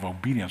life of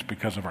obedience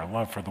because of our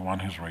love for the one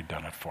who's already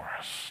done it for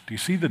us. Do you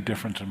see the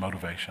difference in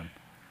motivation?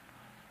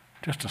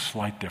 Just a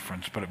slight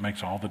difference, but it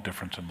makes all the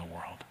difference in the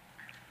world.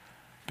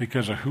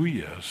 Because of who he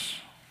is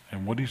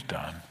and what he's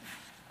done,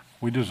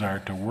 We desire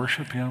to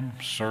worship him,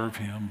 serve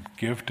him,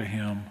 give to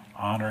him,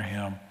 honor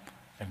him,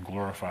 and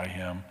glorify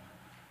him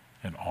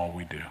in all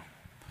we do.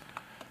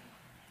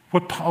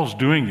 What Paul's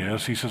doing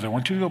is, he says, I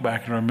want you to go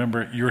back and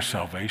remember your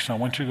salvation. I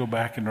want you to go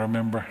back and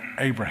remember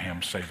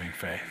Abraham's saving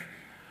faith.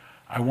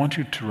 I want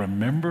you to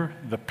remember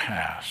the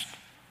past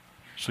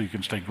so you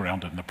can stay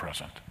grounded in the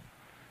present.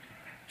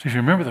 So if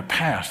you remember the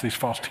past, these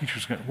false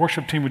teachers,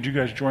 worship team, would you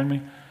guys join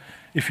me?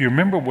 If you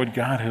remember what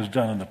God has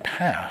done in the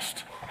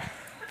past,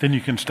 then you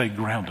can stay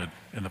grounded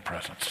in the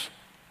presence.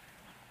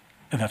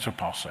 And that's what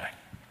Paul's saying.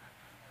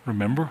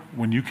 Remember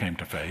when you came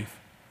to faith.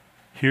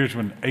 Here's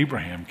when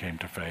Abraham came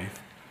to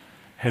faith.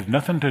 Had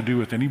nothing to do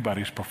with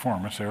anybody's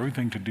performance,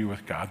 everything to do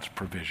with God's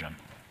provision.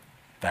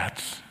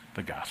 That's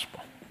the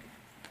gospel.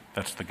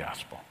 That's the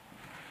gospel.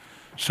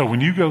 So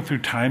when you go through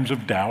times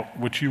of doubt,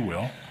 which you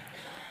will,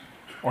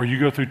 or you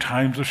go through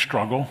times of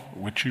struggle,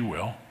 which you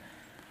will,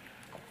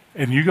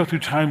 and you go through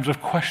times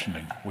of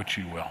questioning, which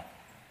you will,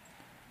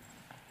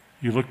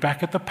 you look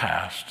back at the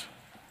past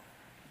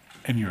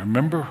and you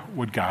remember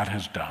what God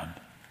has done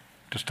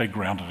to stay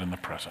grounded in the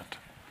present.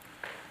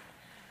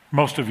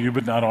 Most of you,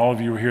 but not all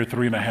of you, were here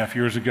 3.5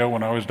 years ago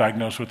when I was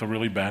diagnosed with a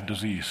really bad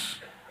disease.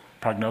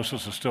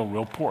 Prognosis is still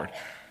real poor.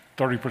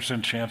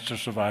 30% chance to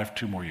survive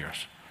 2 more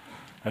years.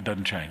 That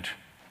doesn't change.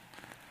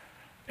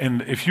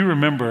 And if you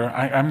remember,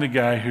 I'm the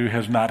guy who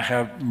has not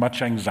had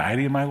much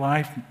anxiety in my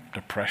life,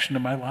 depression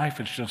in my life.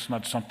 It's just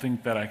not something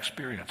that I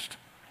experienced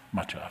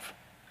much of.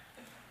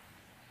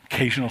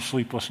 Occasional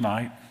sleepless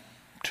night,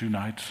 2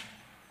 nights,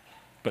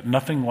 but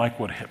nothing like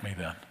what hit me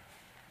then.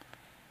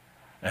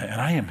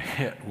 And I am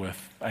hit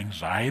with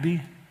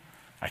anxiety.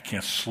 I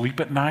can't sleep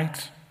at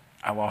night.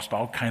 I lost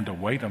all kind of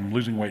weight. I'm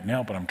losing weight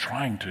now, but I'm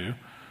trying to.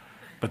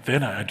 But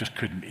then I just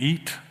couldn't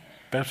eat.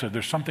 Bev said,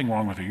 there's something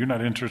wrong with you. You're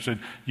not interested.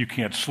 You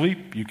can't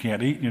sleep. You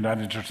can't eat. And you're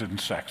not interested in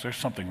sex. There's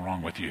something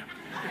wrong with you.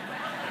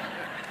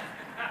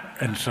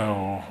 And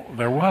so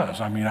there was.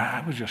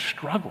 I was just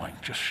struggling.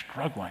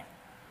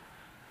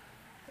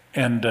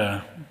 And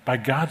by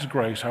God's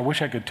grace, I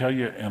wish I could tell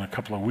you in a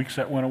couple of weeks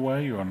that went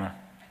away,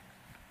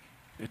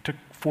 it took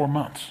 4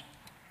 months.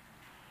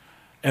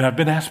 And I've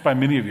been asked by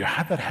many of you,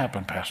 how'd that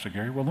happen, Pastor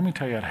Gary? Well, let me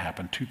tell you how it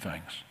happened. 2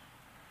 things.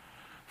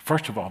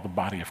 First of all, the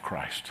body of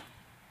Christ.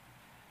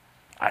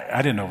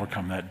 I didn't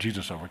overcome that.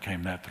 Jesus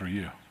overcame that through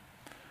you.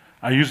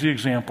 I used the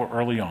example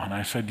early on.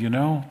 I said,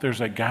 there's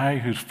a guy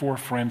whose 4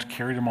 friends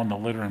carried him on the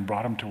litter and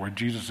brought him to where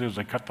Jesus is.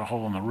 They cut the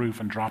hole in the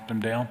roof and dropped him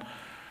down.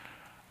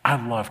 I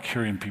love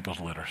carrying people's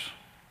litters.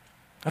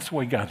 That's the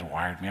way God's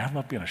wired me. I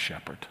love being a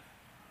shepherd.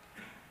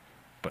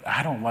 But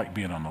I don't like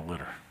being on the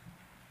litter.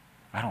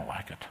 I don't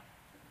like it.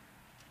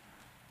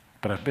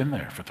 But I've been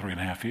there for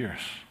 3.5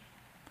 years.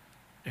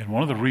 And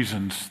one of the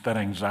reasons that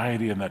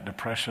anxiety and that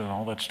depression and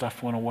all that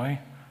stuff went away,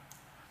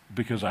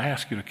 because I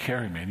asked you to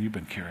carry me, and you've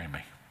been carrying me.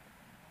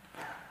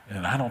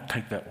 And I don't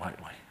take that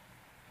lightly.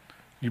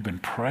 You've been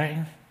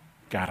praying,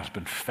 God has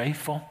been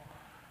faithful,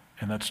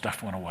 and that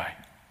stuff went away.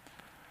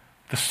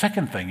 The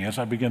second thing is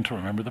I begin to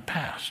remember the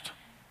past.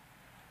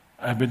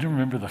 I begin to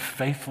remember the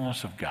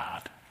faithfulness of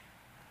God.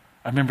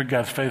 I remember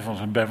God's faithfulness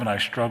when Bev and I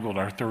struggled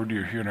our 3rd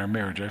year here in our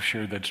marriage. I've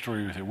shared that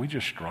story with you. We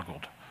just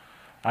struggled.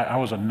 I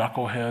was a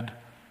knucklehead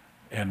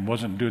and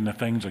wasn't doing the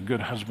things a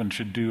good husband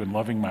should do and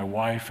loving my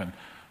wife and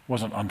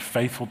wasn't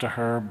unfaithful to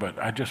her, but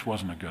I just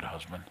wasn't a good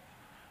husband.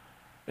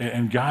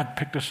 And God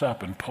picked us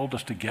up and pulled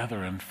us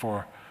together, and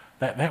for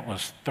that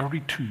was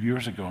 32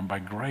 years ago, and by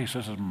grace,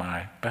 this is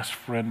my best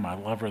friend, my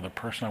lover, the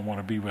person I want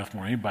to be with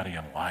more than anybody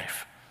in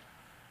life.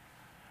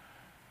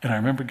 And I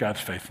remember God's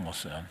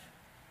faithfulness then.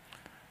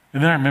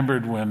 And then I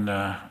remembered when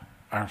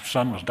our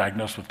son was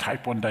diagnosed with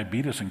type 1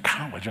 diabetes in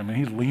college.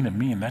 He's lean and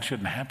mean. That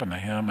shouldn't happen to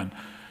him.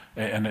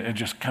 And it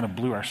just kind of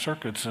blew our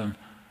circuits.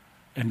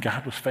 And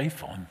God was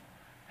faithful. And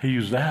he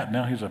used that.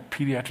 Now he's a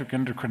pediatric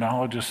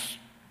endocrinologist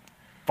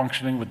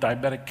functioning with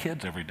diabetic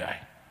kids every day.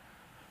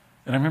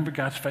 And I remember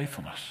God's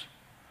faithfulness.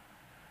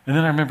 And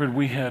then I remembered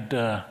we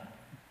had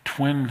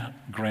twin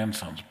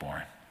grandsons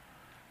born.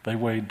 They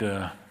weighed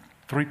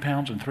 3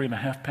 pounds and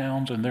 3.5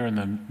 pounds, and they're in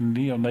the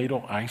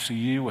neonatal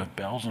ICU with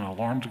bells and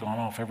alarms going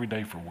off every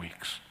day for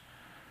weeks.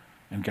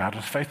 And God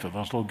was faithful.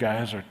 Those little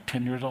guys are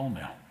 10 years old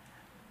now.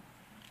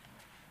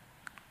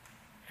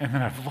 And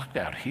then I've looked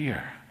out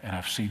here, and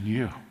I've seen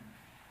you.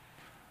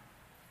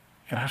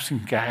 And I've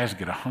seen guys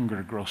get a hunger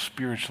to grow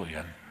spiritually.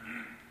 And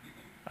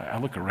I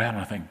look around,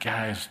 and I think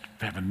guys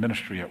having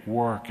ministry at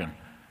work, and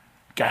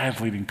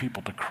guys leading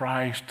people to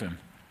Christ, and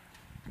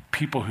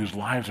people whose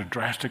lives are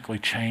drastically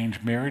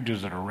changed,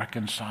 marriages that are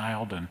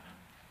reconciled, and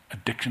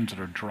addictions that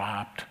are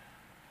dropped.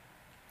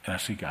 And I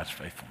see God's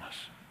faithfulness.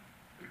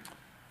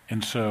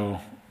 And so,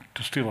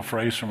 to steal a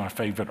phrase from my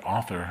favorite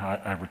author,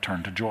 I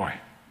return to joy.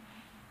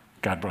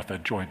 God brought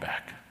that joy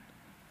back.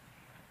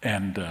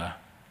 And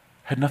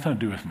had nothing to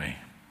do with me.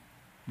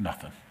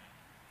 Nothing.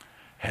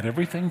 Had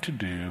everything to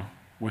do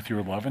with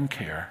your love and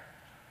care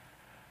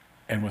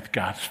and with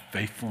God's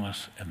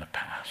faithfulness in the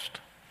past.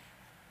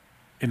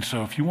 And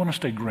so if you want to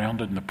stay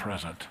grounded in the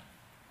present,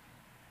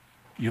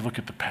 you look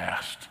at the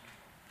past.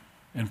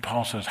 And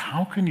Paul says,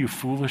 how can you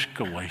foolish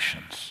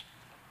Galatians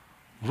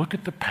look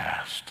at the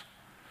past,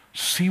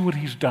 see what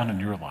he's done in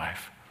your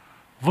life,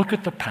 look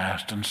at the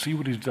past and see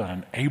what he's done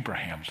in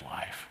Abraham's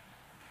life,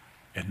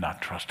 and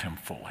not trust him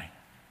fully?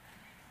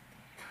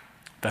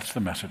 That's the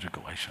message of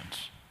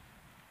Galatians.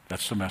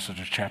 That's the message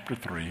of chapter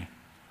 3,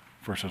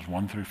 verses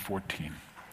 1 through 14.